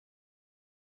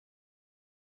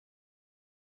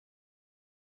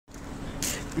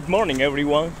Good morning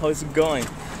everyone, how's it going?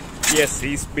 Yes,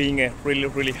 it's been a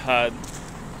really hot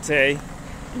day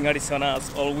in Arizona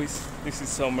as always. This is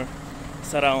summer.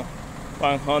 It's around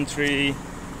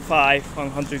 105,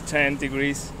 110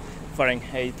 degrees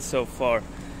Fahrenheit so far.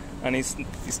 And it's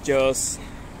just,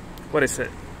 what is it?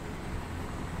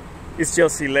 It's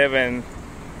just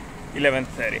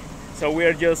 11:30. So we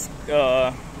are just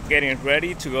getting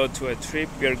ready to go to a trip.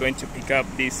 We are going to pick up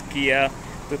this Kia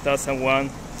 2001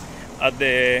 at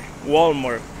the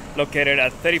Walmart located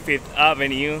at 35th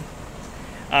Avenue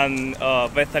and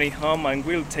Bethany Home, and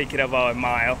we'll take it about a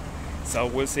mile. So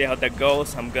we'll see how that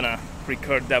goes. I'm gonna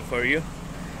record that for you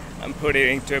and put it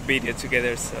into a video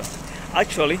together. So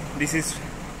actually this is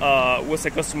was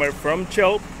a customer from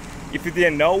Yelp. If you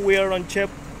didn't know, we are on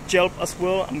Yelp as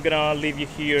well. I'm gonna leave you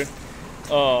here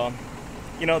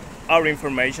you know, our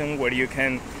information where you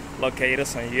can locate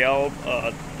us on Yelp,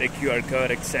 the QR code,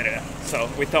 etc. So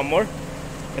without more,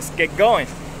 let's get going.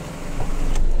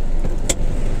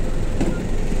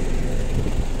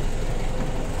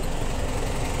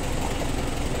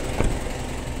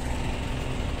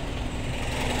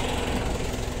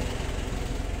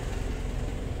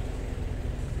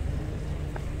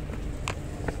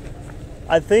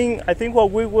 I think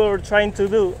what we were trying to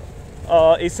do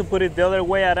is to put it the other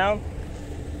way around.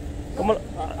 Come on,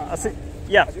 I see.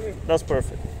 Yeah, that's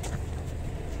perfect.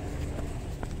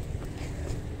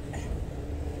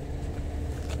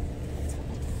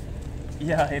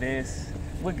 Yeah, it is.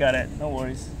 We got it, no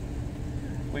worries.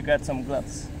 We got some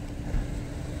gloves.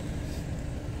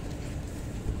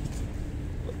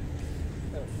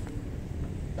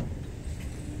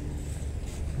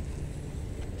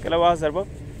 ¿Qué le vas a hacer, Bob?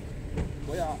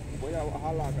 Voy a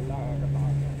bajar la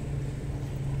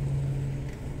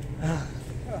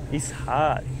It's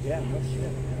hot. Yeah, no shit.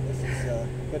 This has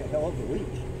been a hell of a week.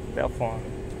 Definitely.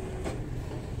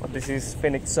 But this is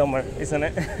Phoenix summer, isn't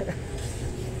it? I've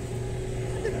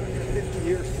been out here 50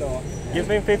 years, so. You've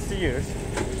been 50 years.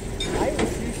 I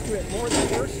was used to it more the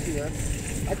first year.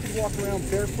 I could walk around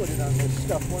barefooted on this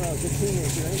stuff when I was a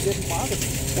teenager, and it didn't bother me.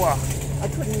 Wow. I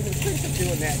couldn't even think of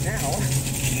doing that now.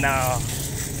 No,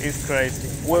 it's crazy.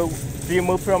 Well, do you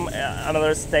move from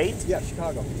another state? Yeah,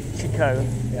 Chicago. Chicago.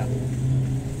 Yeah.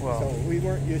 Wow. So we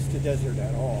weren't used to desert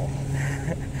at all.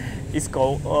 It's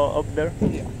cold up there?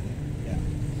 Yeah. Yeah.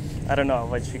 I don't know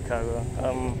about Chicago.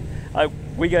 I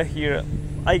got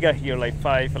here like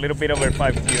a little bit over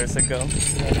 5 years ago.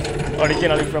 Yeah.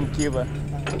 Originally from Cuba.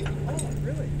 Oh,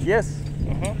 really? Yes.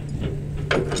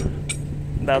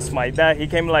 That's my dad. He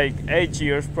came like 8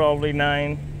 years, probably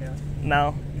 9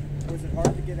 now. Was it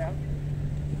hard to get out?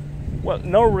 Well,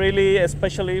 not really,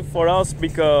 especially for us,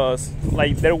 because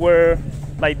like there were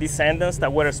like descendants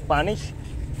that were Spanish.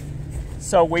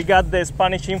 So we got the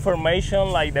Spanish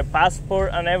information, like the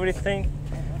passport and everything.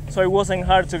 So it wasn't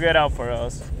hard to get out for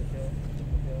us.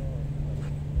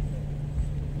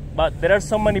 But there are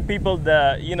so many people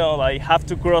that, you know, like have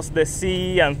to cross the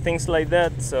sea and things like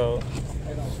that. So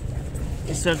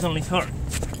it's certainly hard.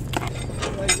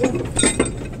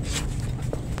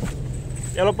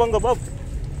 Ya lo pongo, Bob.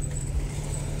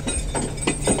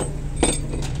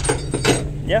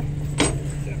 Yeah.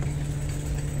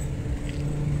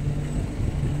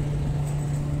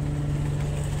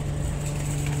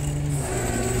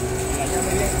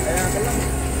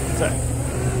 Sorry.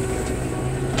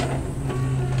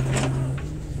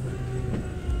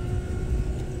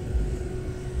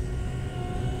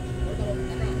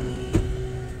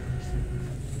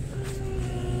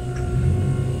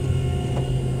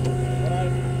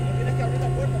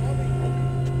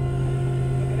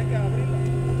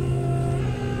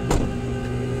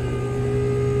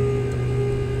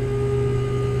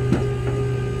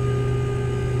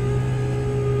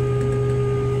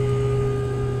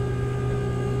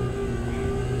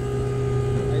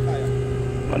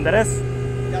 Andrés.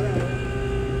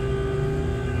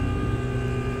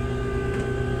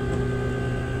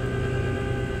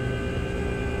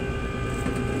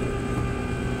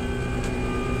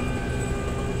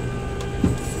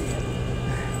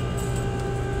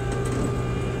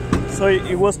 So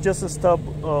it was just a stop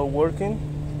working,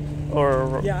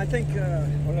 or? Yeah, I think the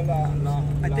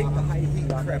high heat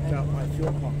crept out my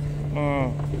fuel pump.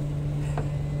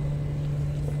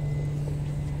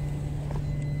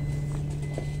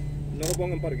 No lo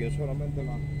pongan para que solamente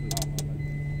la.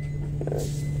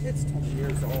 It's 20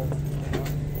 years old. You know?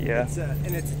 Yeah.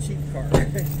 And it's a cheap car.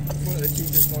 It's one of the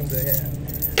cheapest ones they have.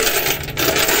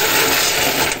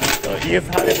 So you've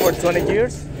had it for 20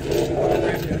 years?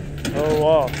 Oh,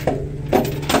 wow.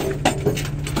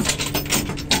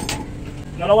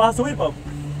 ¿No lo vas a subir, Pop?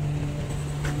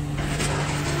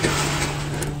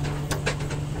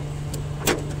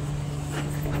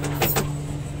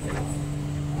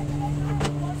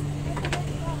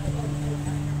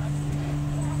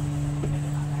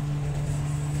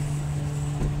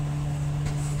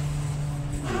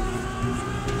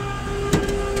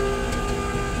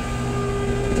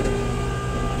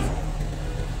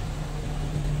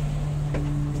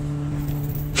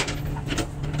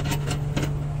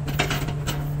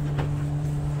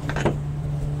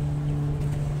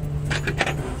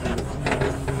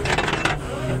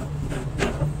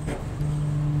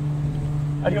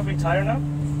 Are you retired now?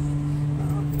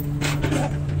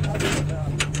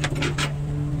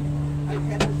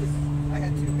 I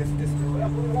had to miss this.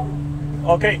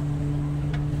 Okay.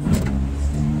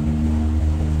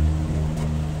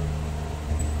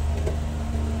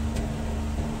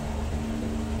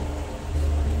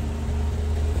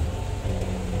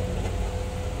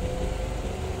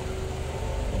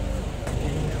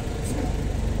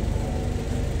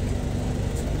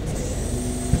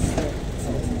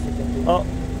 Oh,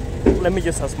 let me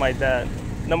just ask my dad.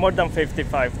 No more than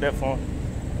 55, definitely.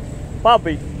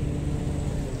 Papi,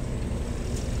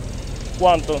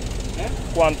 ¿cuánto?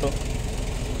 ¿Cuánto?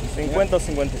 50 o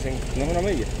 55. ¿No es una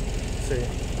milla? Sí.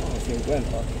 No,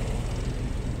 50.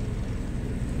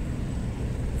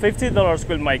 $50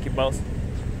 will make it, boss.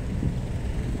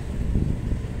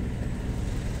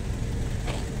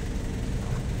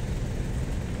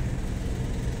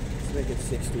 Let's make it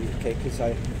 60, okay? Because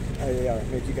I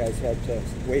made you guys have to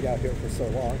wait out here for so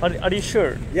long. Are you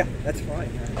sure? Yeah, that's fine.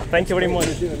 Thank you very much.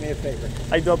 You're doing me a favor.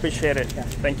 I do appreciate it. Yeah.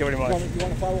 Thank you very much. You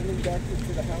want to follow me back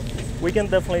to the house? We can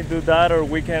definitely do that, or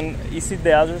we can. Is it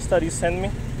the address that you sent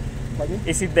me? Pardon me?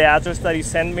 Is it the address that you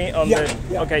sent me on the?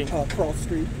 Yeah. Okay. Pearl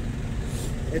Street.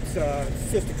 It's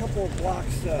just a couple of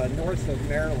blocks north of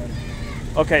Maryland.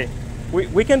 Okay.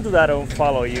 We can do that and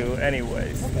follow you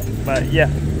anyways. Okay. But yeah,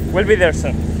 we'll be there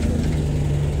soon.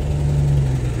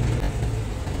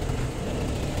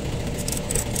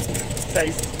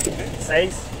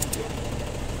 Seis.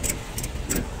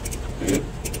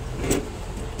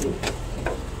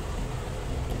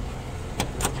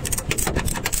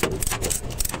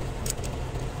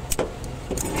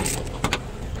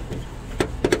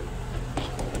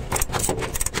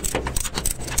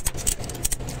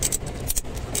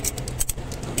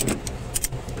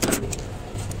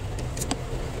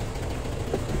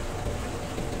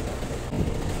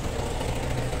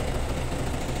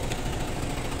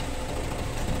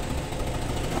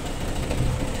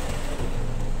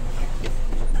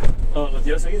 Oh, ¿lo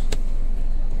quieres seguir?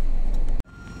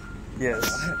 Yes.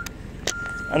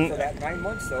 And For that 9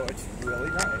 months, though, it's really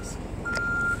nice.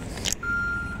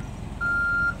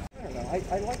 I don't know.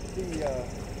 I like the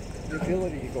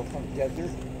ability to go from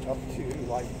desert up to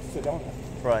like Sedona.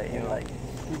 right, You know, like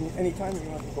anytime you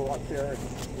want to go out there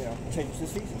and change the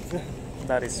seasons.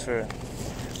 that is true.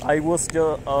 I was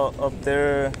just up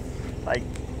there like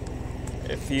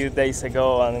a few days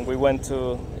ago, and we went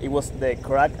to. It was the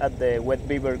crack at the Wet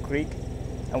Beaver Creek,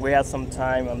 and we had some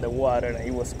time on the water, and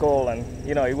it was cold, and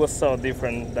it was so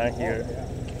different than here. Oh,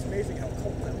 yeah. It's amazing how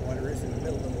cold that water is in the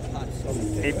middle of the hot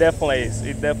summer. It definitely is.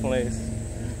 It definitely is.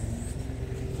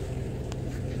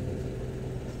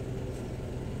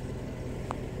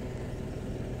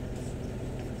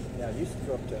 Yeah, I used to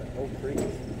go up to Oak Creek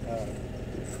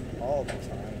all the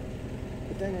time,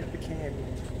 but then it became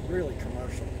really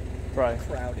commercial, Right.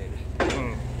 crowded.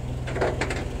 Mm.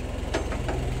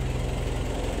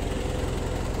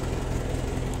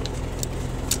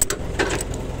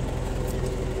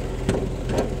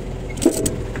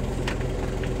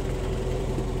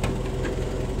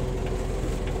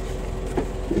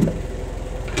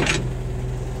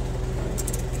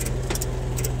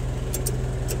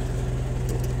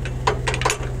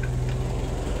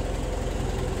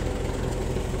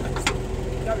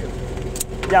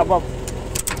 Yeah, Bob.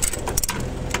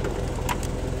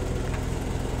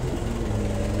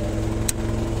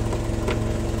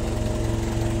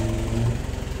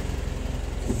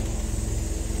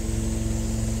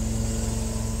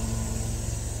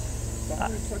 How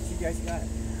many trucks you guys got?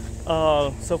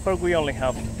 So far we only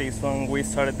have this one. We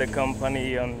started the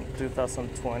company in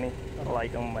 2020,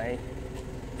 like in May.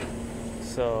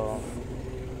 So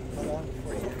How long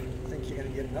before you think you're going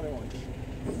to get another one?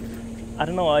 I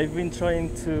don't know. I've been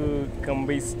trying to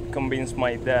convince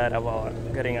my dad about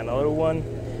getting another one,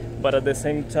 but at the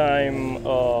same time,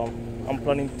 I'm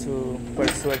planning to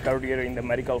pursue a career in the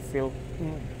medical field,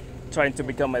 trying to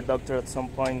become a doctor at some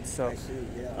point. So, I see,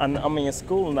 yeah. and I'm in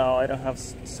school now. I don't have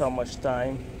so much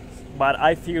time, but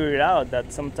I figured out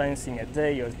that sometimes in a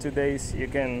day or 2 days you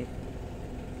can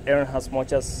earn as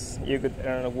much as you could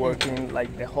earn working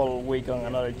like the whole week on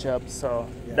another job. So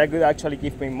that could actually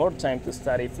give me more time to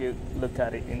study if you look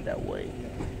at it in that way.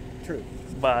 Yeah. True.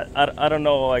 But I don't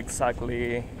know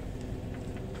exactly.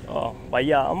 But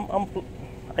yeah,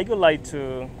 we would like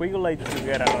to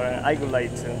get another. I would like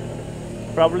to.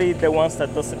 Probably the ones that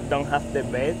don't have the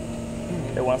bed,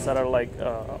 the ones that are like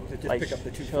just like pick up the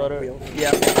two front shorter. wheels.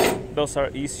 Yeah, those are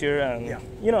easier, and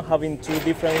Yeah. having two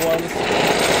different ones,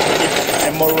 it's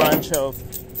a more range of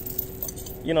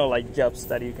like jobs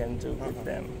that you can do with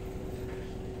them.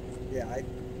 Yeah,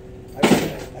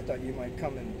 I thought you might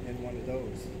come in one of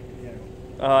those, you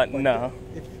know. No.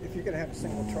 If you're gonna have a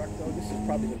single truck though, this is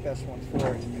probably the best one for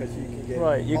it because you can get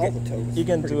Right, you all can the totes. you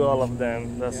can pretty do all much. of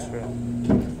them. That's Yeah. true.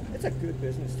 It's a good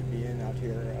business to be in out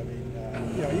here. I mean,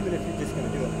 you know, even if you're just gonna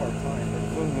do it part time.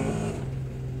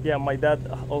 Yeah, my dad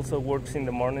also works in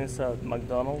the mornings at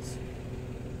McDonald's,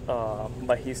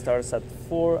 but he starts at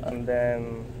 4, and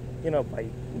then by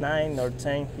 9 or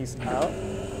 10 he's out.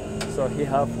 So he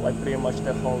have like pretty much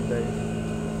the whole day.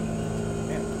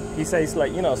 Yeah. He says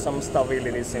like some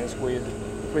stability since we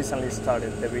recently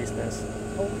started the business,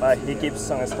 but he keeps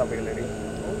some stability.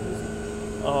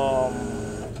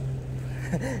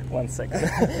 One second.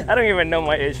 I don't even know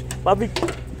my age. Papi,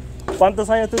 ¿cuántos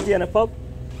años tú tienes, Pop?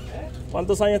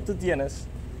 ¿Cuántos años tú tienes?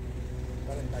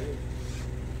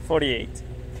 48.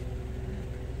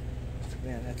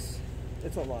 Man,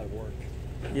 it's a lot of work.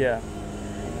 Yeah.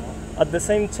 At the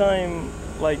same time,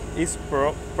 like it's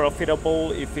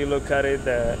profitable if you look at it.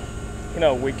 That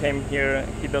we came here.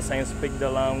 He doesn't speak the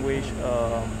language.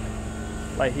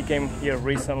 Like he came here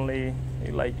recently.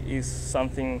 Like is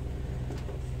something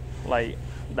like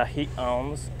that he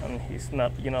owns, and he's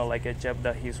not like a job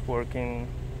that he's working.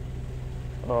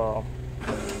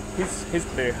 He's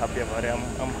very happy about it.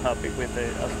 I'm happy with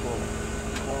it as well.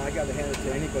 I got to hand it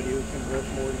to anybody who can work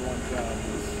more than one job.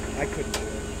 I couldn't do it.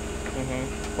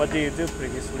 What do you do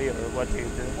previously, or what do you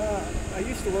do? I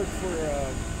used to work for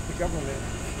the government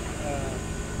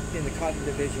in the cotton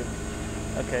division.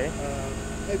 Okay.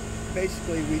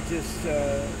 Basically, we just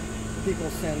people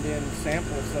send in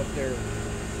samples of their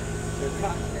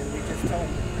cotton, and we just tell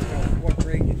them what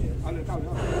grade it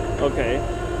is. Okay.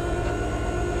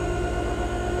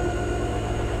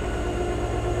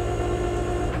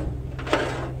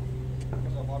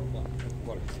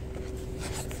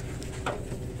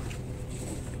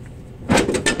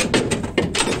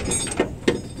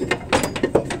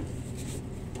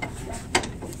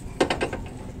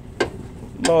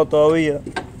 No, todavía.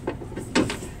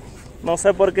 No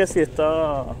sé por qué si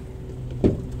está...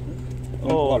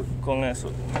 Oh, con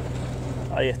eso.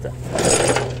 Ahí está.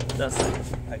 That's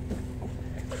it.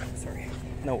 Sorry.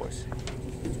 No worries.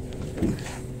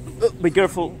 Be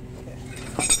careful.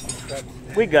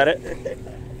 We got it.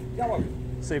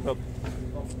 Sí, Pop.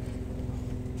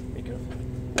 Be careful.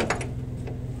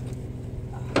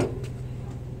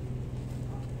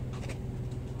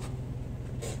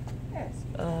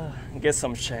 Get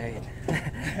some shade.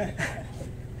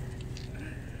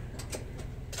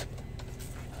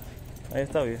 Ahí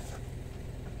está bien.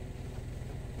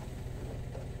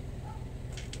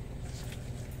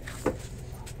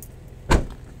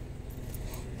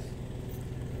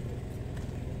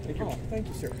 Thank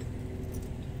you, sir.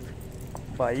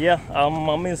 But yeah,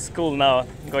 I'm in school now,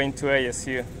 going to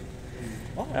ASU.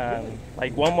 Oh, And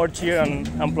like one more year, and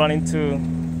I'm planning to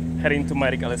head into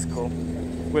medical school.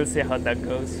 We'll see how that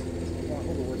goes. Well, I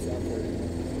hope it works out for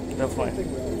you. Definitely. I think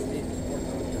we always need is more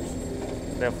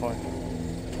doctors. Definitely.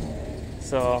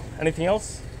 So, anything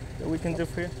else that we can do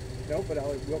for you? No, but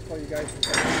we'll call you guys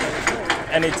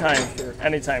from Anytime. Sure.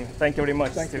 Anytime. Thank you very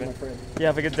much, Thank Steven. you, my friend. You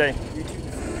have a good day. You too.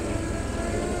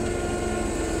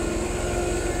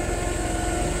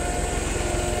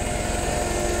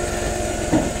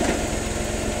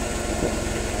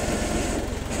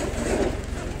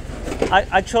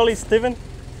 Actually, Steven,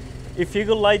 if you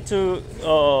would like to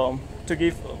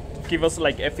give us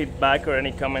like a feedback or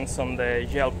any comments on the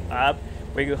Yelp app,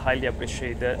 we would highly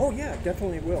appreciate that. Oh yeah,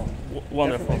 definitely will.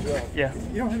 Wonderful. Definitely will. Yeah.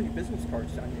 You don't have any business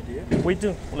cards on you, do you? We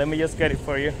do. Let me just get it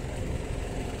for you.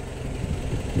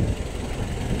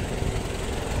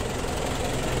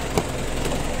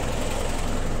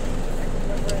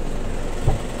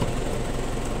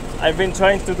 I've been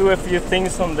trying to do a few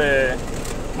things on the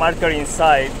marker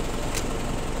inside.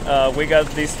 We got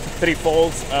these 3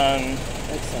 folds, and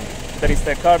Excellent. there is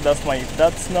the card. That's my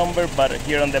dad's number, but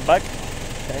here on the back,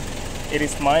 Okay. it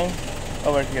is mine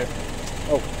over here.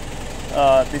 Oh,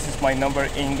 This is my number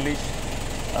English.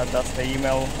 That's the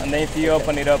email. And then if you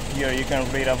open it up here, you can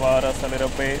read about us a little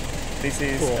bit. This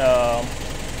is Cool.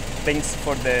 things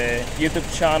for the YouTube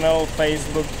channel,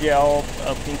 Facebook, Yelp,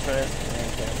 Pinterest.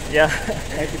 fantastic. Yeah.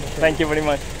 Thank you, my friend. Thank you very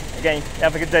much. Again,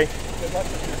 have a good day. Good luck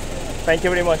with this. Thank you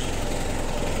very much.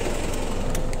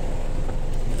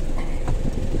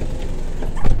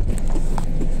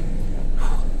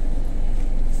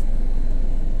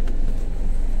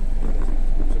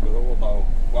 Se quedó botado.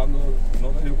 ¿Cuándo? ¿No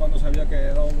te dijo cuándo se había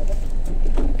quedado botado?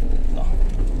 No.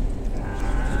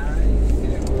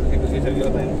 Ay, que sí se vio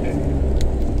también.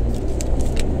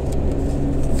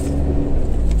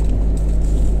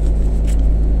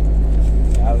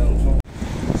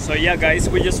 So yeah, guys,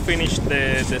 we just finished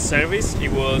the service.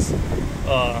 It was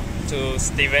to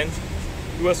Steven.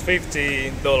 It was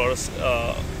 $50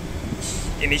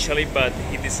 initially, but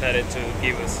he decided to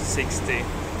give us 60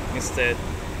 instead.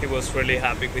 He was really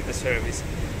happy with the service.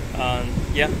 And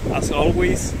yeah, as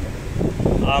always,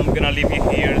 I'm gonna leave you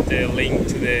here the link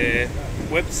to the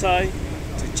website,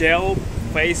 to Yelp,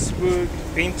 Facebook,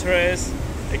 Pinterest,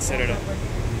 etc.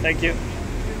 Thank you.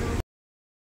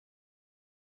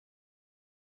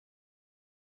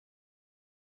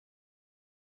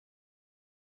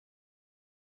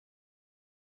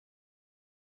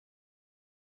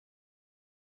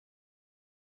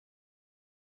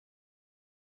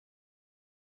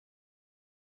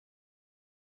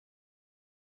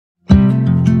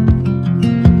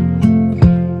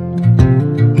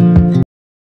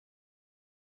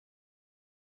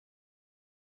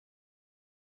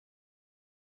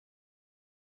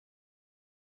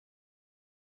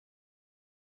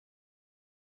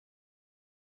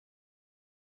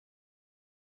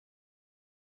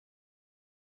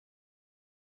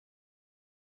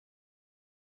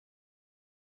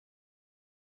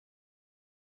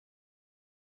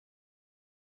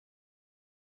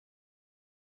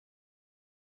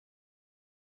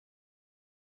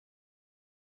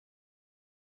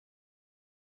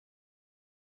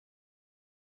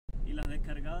 Y las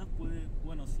descargadas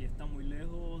bueno, si está muy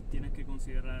lejos, tienes que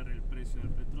considerar el precio del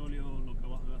petróleo, lo que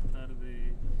vas a gastar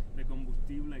de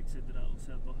combustible, etcétera. O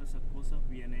sea, todas esas cosas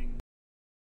vienen